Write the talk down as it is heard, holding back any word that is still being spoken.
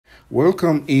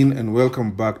Welcome in and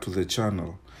welcome back to the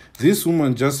channel. This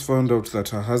woman just found out that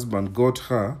her husband got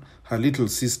her little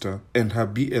sister, and her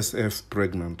BSF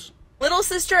pregnant. Little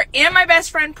sister and my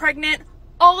best friend pregnant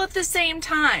all at the same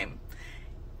time.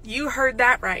 You heard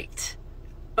that right.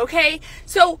 Okay,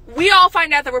 so we all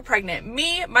find out that we're pregnant.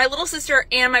 Me, my little sister,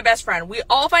 and my best friend. We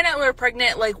all find out we're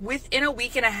pregnant like within a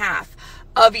week and a half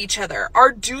of each other.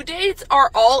 Our due dates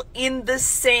are all in the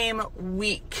same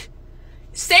week.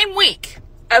 Same week,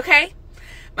 okay?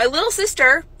 My little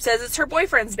sister says it's her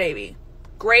boyfriend's baby.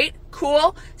 Great,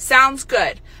 cool, sounds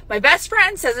good. My best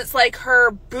friend says it's like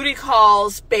her booty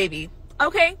calls baby.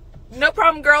 Okay, no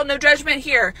problem, girl, no judgment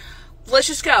here. Let's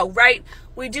just go, right?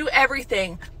 We do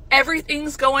everything.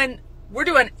 Everything's going, we're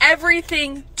doing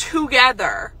everything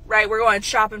together, right? We're going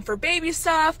shopping for baby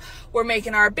stuff. We're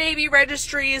making our baby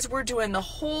registries. We're doing the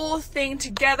whole thing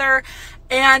together.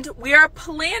 And we are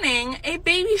planning a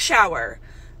baby shower,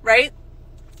 right?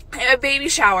 A baby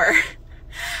shower.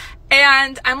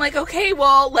 And I'm like, okay,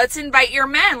 well, let's invite your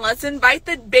men. Let's invite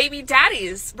the baby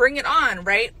daddies. Bring it on,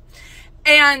 right?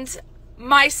 And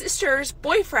my sister's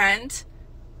boyfriend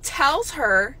tells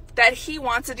her that he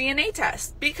wants a DNA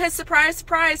test because, surprise,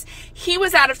 surprise, he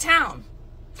was out of town.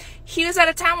 He was out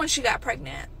of town when she got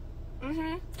pregnant.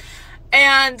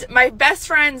 And my best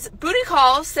friend's booty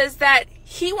call says that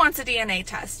he wants a DNA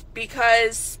test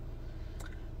because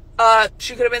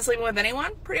she could have been sleeping with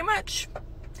anyone, pretty much.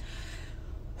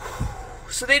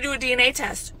 So they do a DNA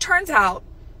test. Turns out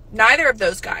neither of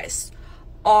those guys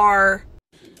are...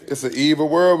 It's an evil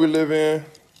world we live in.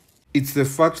 It's the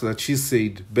fact that she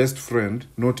said best friend,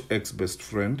 not ex-best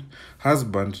friend,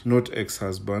 husband, not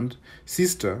ex-husband,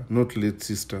 sister, not late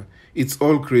sister. It's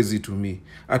all crazy to me.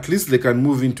 At least they can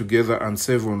move in together and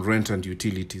save on rent and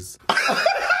utilities.